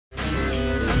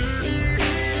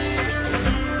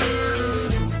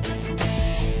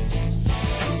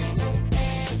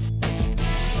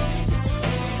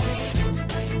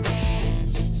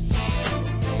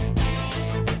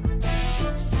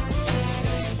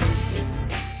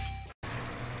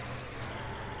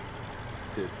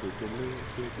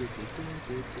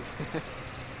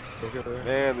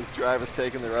Man, this drive is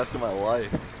taking the rest of my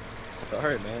life.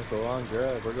 Alright, man, it's a long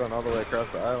drive. We're going all the way across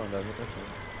the island on this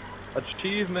one.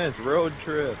 Achievements, road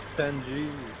trip, 10G.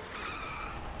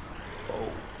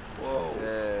 Whoa, whoa.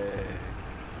 Yay.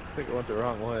 I think it went the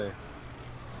wrong way.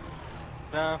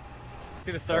 No.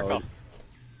 See the circle.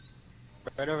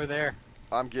 Right over there.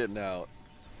 I'm getting out.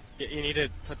 You need to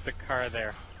put the car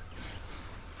there.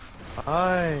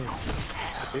 Hi.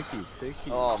 Sticky.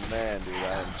 Oh man, dude,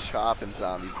 I am chopping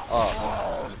zombies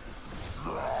up.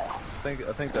 I think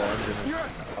the engine is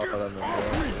out on the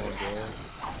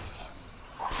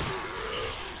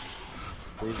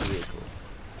vehicle.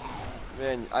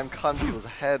 Man, I'm cutting people's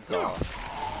heads off.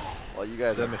 While you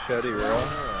guys Is that machete real?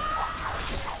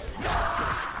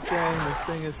 Dang, this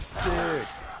thing is sick.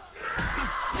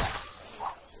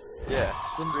 Yeah,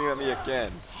 scream at me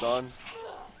again, son.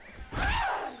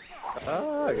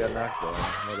 Ah, I got knocked down.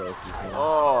 What else you can?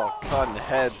 Oh, cutting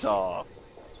heads off.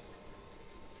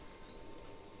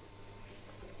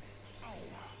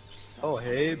 Oh,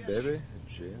 hey, baby.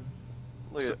 Jim.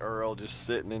 Look at Earl just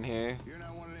sitting in here. You're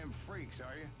not one of them freaks,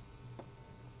 are you?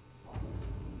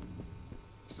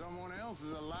 Someone else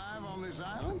is alive on this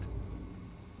island?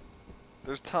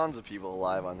 There's tons of people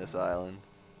alive on this island.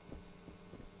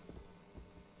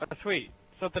 Oh, sweet.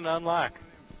 Something to unlock.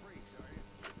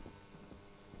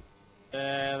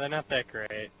 They're not that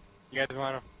great. You guys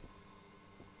want them?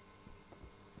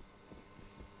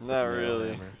 Not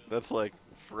really. That's like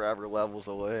forever levels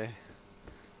away.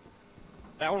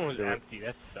 That one was empty.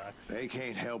 That sucks. They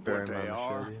can't help what they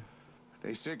are.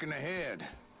 They sick in the head.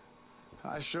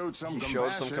 I showed some compassion.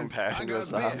 Showed some compassion to a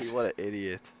zombie. What an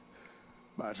idiot.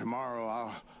 By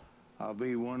tomorrow, I'll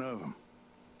be one of them.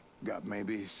 Got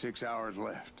maybe 6 hours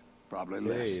left. Probably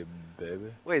less. Hey, baby.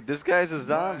 Wait, this guy's a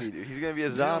zombie, dude. He's gonna be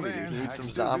a zombie, dude. He I needs some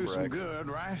can still do zombrex. some good,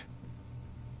 right?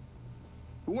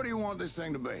 What do you want this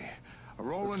thing to be? A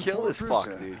rolling Let's kill this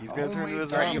fortress, fuck, dude. He's gonna turn into a Alright,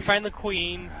 zombie. you find the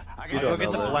queen. I You got go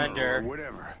get the blender. Or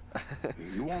whatever.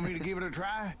 You want me to give it a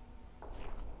try?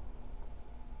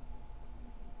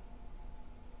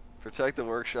 Protect the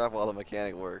workshop while the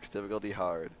mechanic works. Difficulty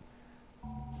hard.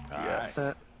 Yes.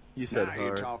 You said Now you're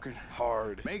hard. talking.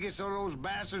 Hard. Make it so those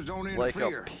bastards don't Like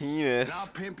interfere. a penis. And I'll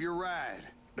pimp your ride.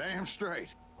 Damn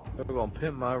straight. We're gonna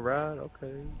pimp my ride?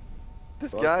 Okay.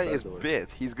 This Fuck guy that is door. bit.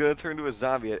 He's gonna turn into a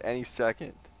zombie at any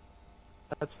second.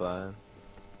 That's fine.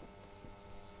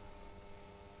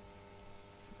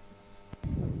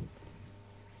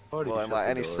 Well, at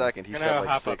any second, he Can said I like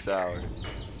hop 6 up hours.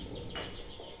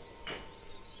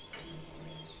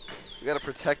 We gotta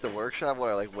protect the workshop. What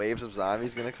are like waves of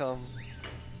zombies gonna come?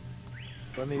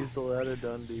 Let me use the ladder,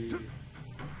 Dundee.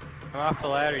 I'm off the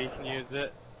ladder. You can use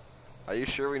it. Are you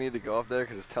sure we need to go up there?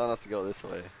 Because it's telling us to go this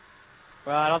way.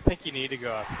 Well, I don't think you need to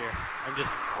go up here. I'm just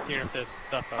seeing if there's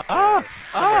stuff up Ah! there.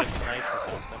 Ah! Somewhere to snipe or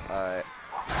something. Alright.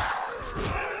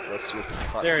 Let's just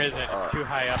cut There him isn't. up. It's too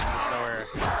high up and nowhere.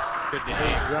 Good to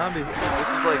Hey, see. zombie.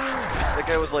 This was like, that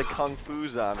guy was like Kung Fu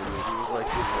zombie. He was like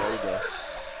getting ready to...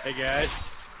 Hey guys,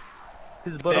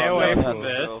 His butt stay on away that from door.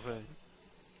 this.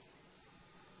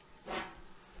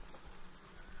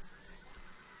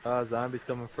 Zombies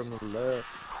coming from the left.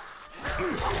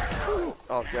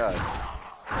 Oh god.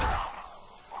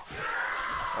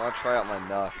 I want to try out my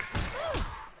knucks.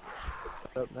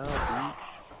 Up now,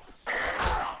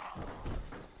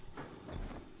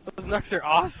 Those nuts are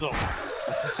awesome.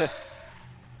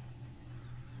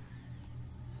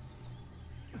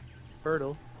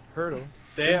 Hurdle.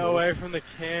 Stay away from the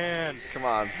can. Come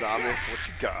on, zombie. What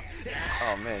you got?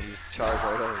 Oh man, he just charged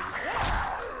right over you.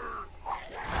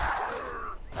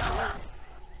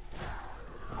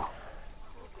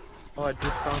 Oh, I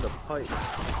just found a pipe.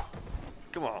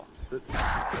 Come on. This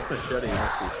machete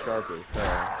must be sharp as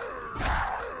hell.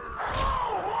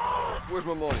 Where's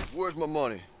my money? Where's my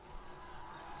money?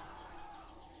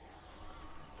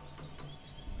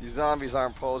 These zombies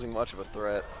aren't posing much of a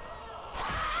threat.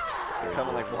 They're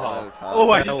coming like one at a time. Oh,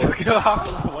 I That just took it off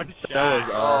with one shot. That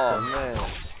was awesome.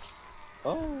 Oh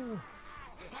Oh. man.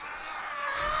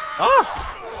 Ah!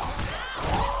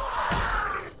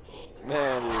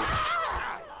 Man,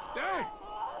 dude.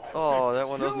 Oh, that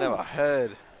one doesn't have a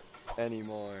head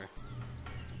anymore.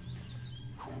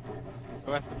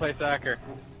 Who wants to play soccer?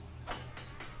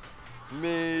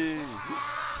 Me.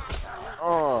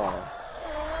 Oh.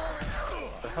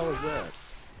 What the hell is that?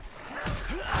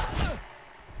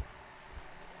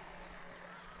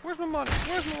 Where's my money?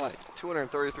 Where's my money?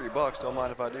 $233. Don't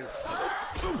mind if I do.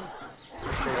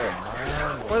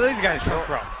 Where are these guys come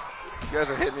from? These guys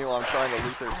are hitting me while I'm trying to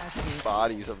loot their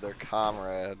bodies of their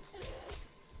comrades.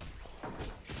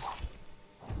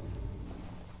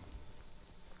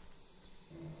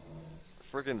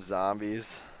 Freaking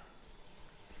zombies.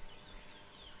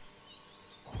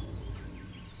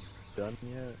 Done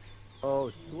yet?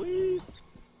 Oh, sweet.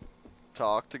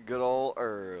 Talk to good old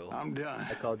Earl. I'm done.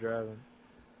 I call driving.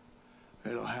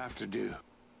 It'll have to do.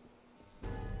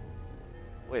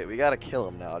 Wait, we gotta kill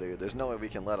him now, dude. There's no way we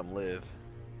can let him live.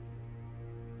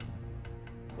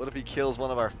 What if he kills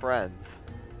one of our friends?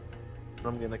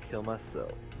 I'm gonna kill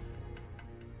myself.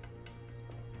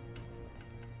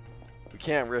 We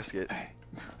can't risk it. Hey,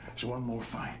 there's one more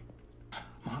thing.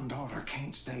 My daughter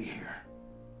can't stay here.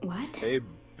 What? Hey,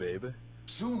 baby.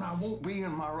 Soon I won't be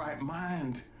in my right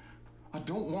mind. I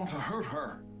don't want to hurt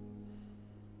her.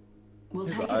 We'll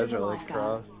His take her to eyes the are like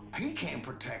lifeguard. crossed. He can't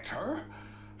protect her.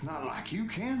 Not like you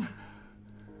can.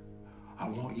 I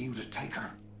want you to take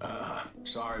her.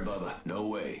 Sorry, Bubba. No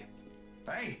way.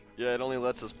 Hey, Yeah, it only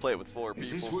lets us play with 4 people.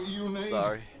 is this what you need?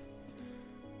 Sorry.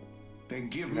 Then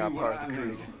give me You're not what part I of the crew.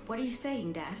 need. What are you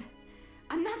saying, Dad?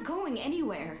 I'm not going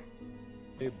anywhere.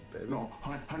 Hey, baby. No,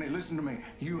 honey, listen to me.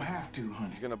 You have to, honey.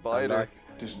 He's gonna I bite her. like,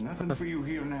 There's nothing for you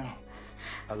here now.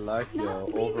 I like I'm not your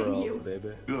leaving overall, you. baby.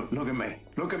 Look at me.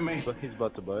 Look at me. But he's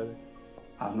about to bite her.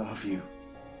 I love you.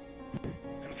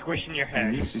 I'm squishing your And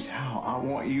head. this is how I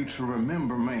want you to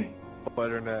remember me.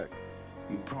 Bite her neck.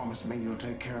 You promised me you'll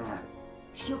take care of her.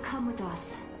 She'll come with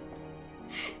us.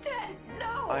 Dad,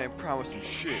 no! I ain't promising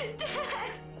shit.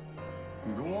 Dad!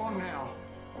 You go on now.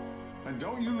 And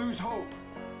don't you lose hope.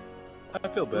 I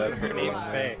feel bad for Live Needs your her.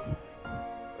 life. faith.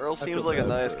 Earl I seems feel like a bad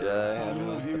nice for her. guy. I I don't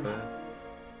love know. you.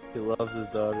 He loves his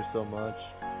daughter so much.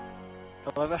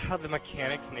 I love how the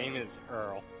mechanic's name is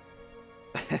Earl.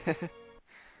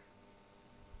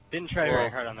 Didn't try very Well-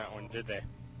 hard on that one, did they?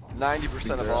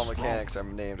 90% of all They're mechanics are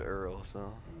named Earl,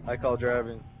 so. I call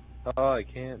driving. Oh, I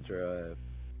can't drive.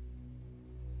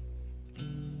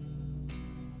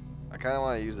 I kinda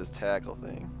wanna use this tackle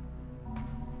thing.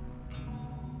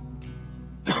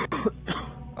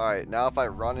 Alright, now if I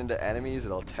run into enemies,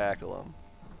 it'll tackle them.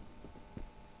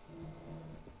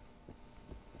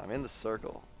 I'm in the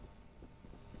circle.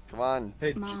 Come on.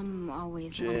 Hey, Mom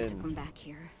always wanted to Jin. come back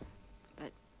here,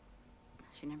 but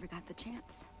she never got the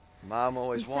chance. Mom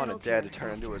always We wanted settled Dad to here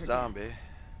turn into after a her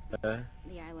zombie.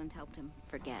 The island helped him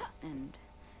forget, and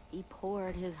he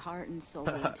poured his heart and soul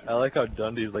into I like how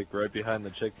Dundee's like right behind the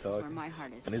chick This is where talking. my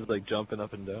heart is. And he's like jumping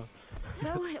up and down.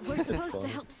 So, if we're supposed to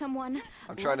funny. help someone,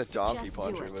 I'm trying to let's donkey just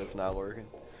punch do her, it. but it's not working.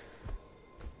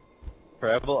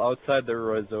 Travel outside the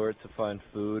resort to find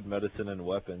food, medicine, and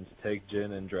weapons. Take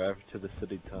Jin and drive to the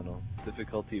city tunnel.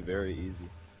 Difficulty very easy.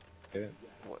 Okay.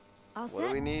 All What do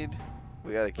set? we need?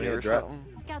 We gotta We give need her to drive- something?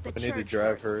 Check out the We need to church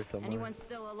drive first. her somewhere. Anyone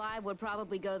still alive would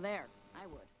probably go there. I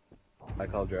would. I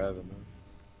call driving, man.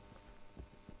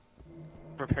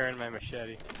 Preparing my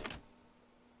machete.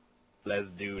 Let's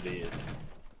do this.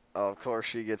 Oh, of course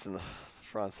she gets in the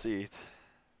front seat.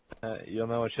 You'll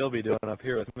know what she'll be doing up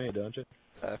here with me, don't you?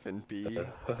 F and B.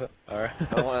 Alright.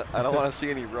 I don't wanna see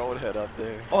any roadhead up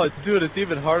there. Oh, dude, it's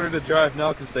even harder to drive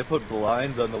now because they put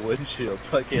blinds on the windshield,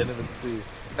 so I can't even see.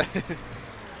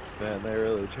 Man, they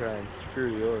really try and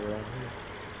screw you over around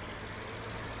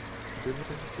here.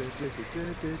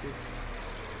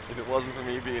 If it wasn't for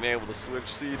me being able to switch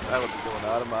seats, I would be going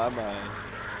out of my mind.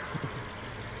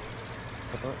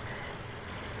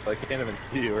 I can't even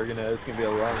see you. It's gonna be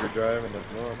a longer drive than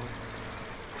normal.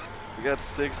 We got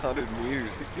 600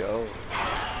 meters to go.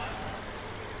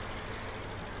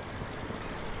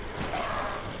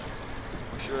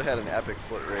 We should have had an epic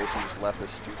foot race and just left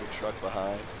this stupid truck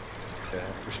behind. Yeah.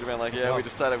 We should have been like, yeah, we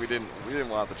decided we didn't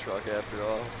want the truck after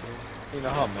all. So. You know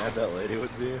how mad that lady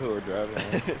would be who were driving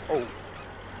her? Oh,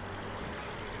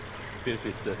 She'd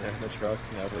be sitting there in the truck,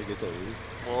 never get to leave.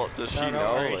 well, does she No, know?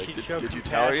 don't worry, Like, she'd did show you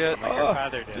tell her yet? compassion like her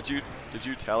father did. Did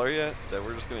you tell her yet that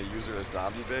we're just gonna use her as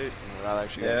zombie bait and we're not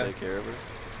actually gonna Yeah. take care of her?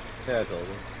 Yeah, I told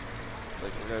her.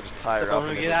 Like we're gonna just tie her But up. when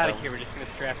and we if get it out of comes- here, we're just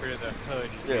gonna strap her to the hood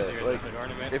and Yeah, use her as like, a hood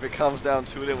ornament. If it comes down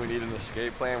to it and we need an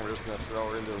escape plan, we're just gonna throw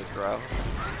her into the crowd.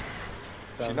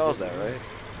 She Sounds knows good. that,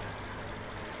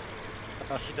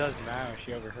 right? She does now.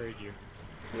 She overheard you.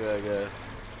 Yeah, I guess.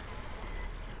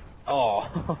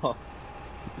 Oh.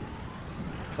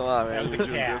 Come on, man. That We've was been a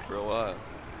doing good cat. for a while.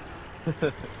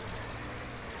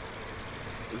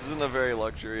 This isn't a very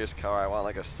luxurious car. I want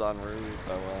like a sunroof.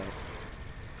 I want.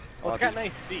 Well, it's got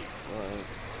nice seats.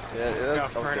 Yeah, it has No,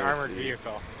 for an okay armored seats.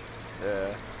 vehicle.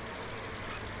 Yeah.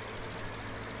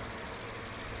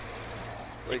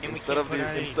 Like And we instead can't of put on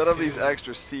any these food.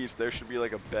 extra seats, there should be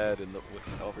like a bed in the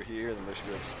over here, and then there should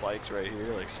be like spikes right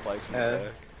here, like spikes in Yeah. the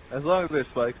back. As long as there's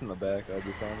spikes in the back, I'll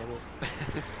be fine with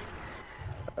it.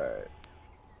 Alright.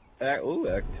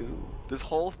 Act 2. This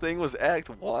whole thing was Act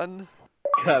 1?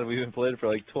 God, we've been playing for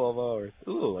like 12 hours.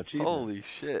 Ooh, achievement. Holy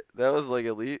shit. That was like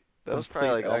elite. That was probably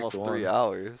like Complete almost Act 3 1.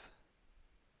 hours.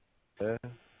 Yeah.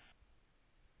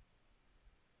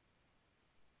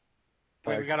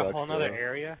 Wait, we got a Xbox, whole nother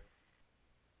area?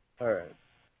 Alright.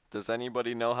 Does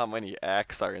anybody know how many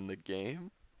acts are in the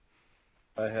game?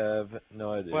 I have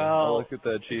no idea. Well, I'll look at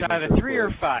the It's achievement. either 3 or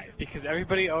 5, because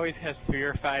everybody always has 3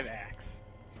 or 5 acts.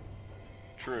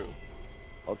 True.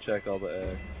 I'll check all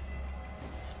the acts.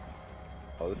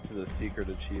 Oh, this is a secret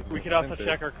achievement. We could also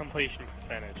check our completion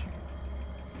percentage.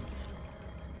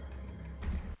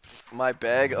 My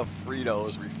bag of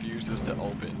Fritos refuses to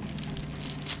open.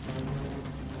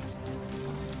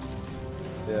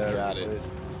 Yeah, Got it. right.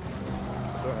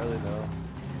 I don't really know.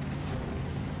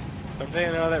 Something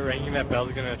I know that ringing that bell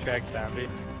is going to attract zombies.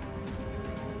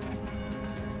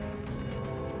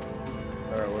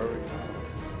 Alright, where are we?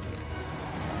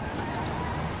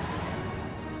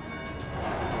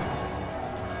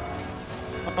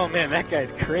 Oh man, that guy's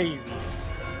crazy.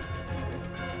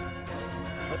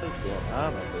 What is going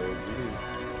on up there?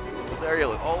 Jeez. This area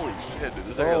look, holy shit, dude,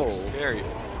 this area looks Oh. scary.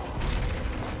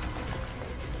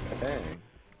 Dang.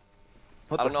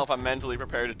 I don't know if I'm mentally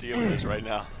prepared to deal with this right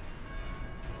now.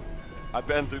 I've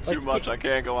been through too much, I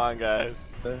can't go on, guys.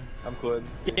 I'm quitting.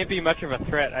 He can't be much of a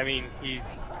threat. I mean, he's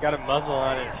got a muzzle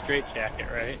on and a straight jacket,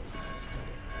 right?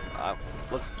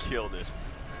 Let's kill this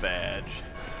badge.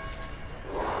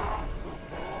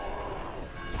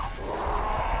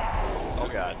 Oh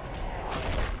god.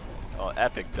 Oh,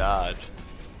 epic dodge.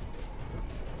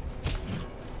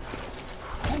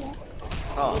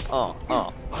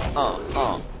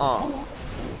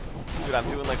 Dude, I'm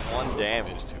doing like 1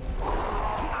 damage to him.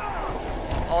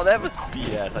 Oh, that was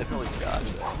BS. I totally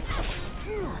dodged that.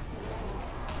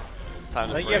 It's time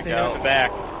to I think you have break to hit him in the out.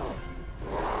 back.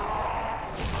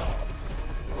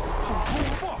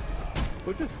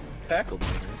 Who just tackled me?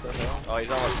 What the hell? Oh,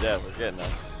 he's almost dead. We're getting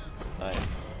him. Nice.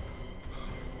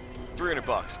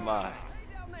 $300, mine.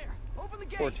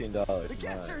 $14.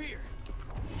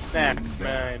 Nah,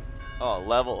 man. Oh,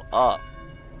 level up.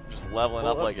 Just leveling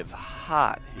Well, up like it's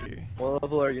hot here. What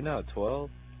level are you now? 12?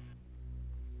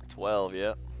 12,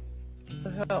 yep. What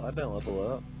the hell? I didn't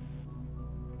level up.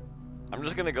 I'm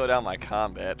just gonna go down my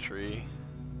combat tree.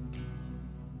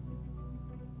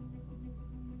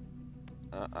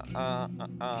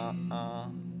 I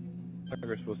think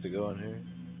we're supposed to go in here.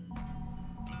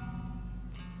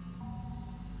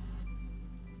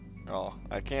 Oh,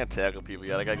 I can't tackle people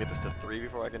yet. I gotta get this to 3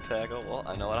 before I can tackle. Well,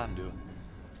 I know what I'm doing.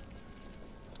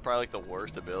 It's probably like the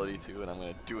worst ability too, and I'm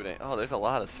gonna do it. Oh, there's a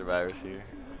lot of survivors here.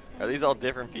 Are these all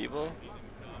different people?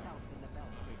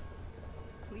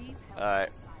 Alright.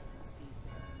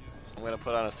 I'm gonna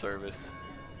put on a service.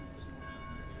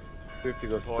 We have to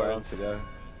go Important. silence the guy.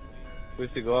 We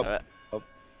have to go up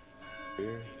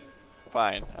here.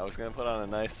 Fine. I was gonna put on a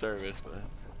nice service, but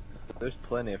There's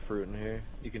plenty of fruit in here.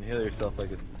 You can heal yourself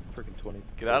like it's freaking 20.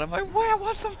 get out of my way. I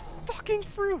want some fucking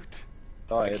fruit.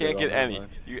 Oh, I ate can't it get all any. that much.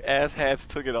 You asshats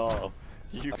took it all.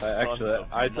 You sons of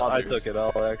I mothers. took it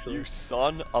all actually. You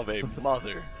son of a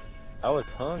mother. I was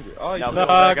hungry. Oh, you Now thug. go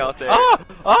back out there. Ah!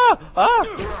 Ah!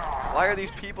 Ah! Why are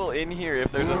these people in here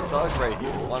if there's a thug right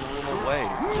here, 1 room away?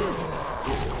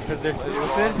 Because they're What is wrong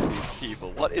stupid. with these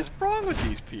people? What is wrong with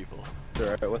these people?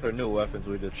 Alright, with our new weapons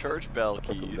we just Church bell took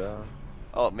them keys. down.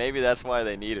 Oh, maybe that's why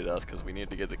they needed us, because we needed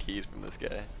to get the keys from this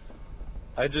guy.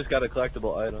 I just got a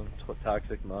collectible item,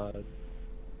 toxic mod.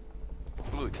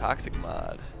 Ooh, toxic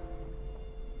mod.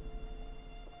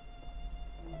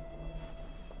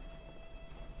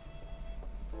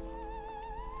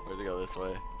 Where'd they go this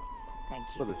way? Thank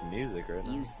What you. is music right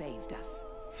now? You saved us.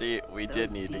 See, we did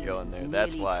Those need to go in there. demons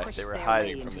That's nearly why pushed they were their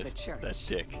hiding way from into this the church. that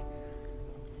dick.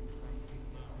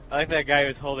 I like that guy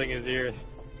who's holding his ears.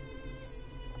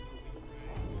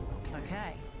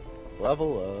 Okay.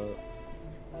 Level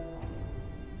up.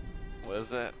 What is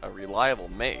that? A reliable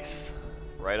mace.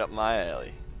 Right up my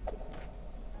alley.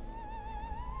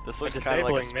 This looks kind of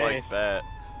like a disabling spiked bat.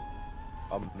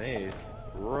 A mace.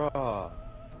 Raw.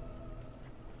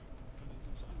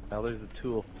 Now there's a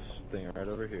tool thing right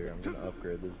over here. I'm gonna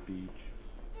upgrade this beach.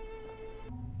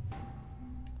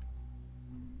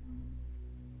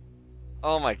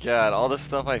 Oh my god, all the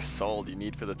stuff I sold you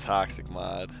need for the toxic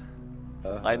mod.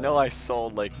 I know I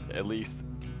sold like at least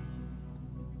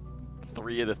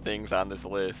 3 of the things on this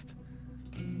list.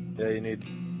 Yeah, you need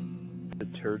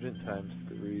detergent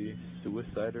 ×3,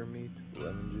 suicider meat,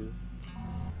 lemon juice.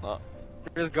 We're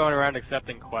just going around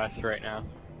accepting quests right now.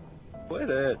 Quit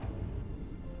it!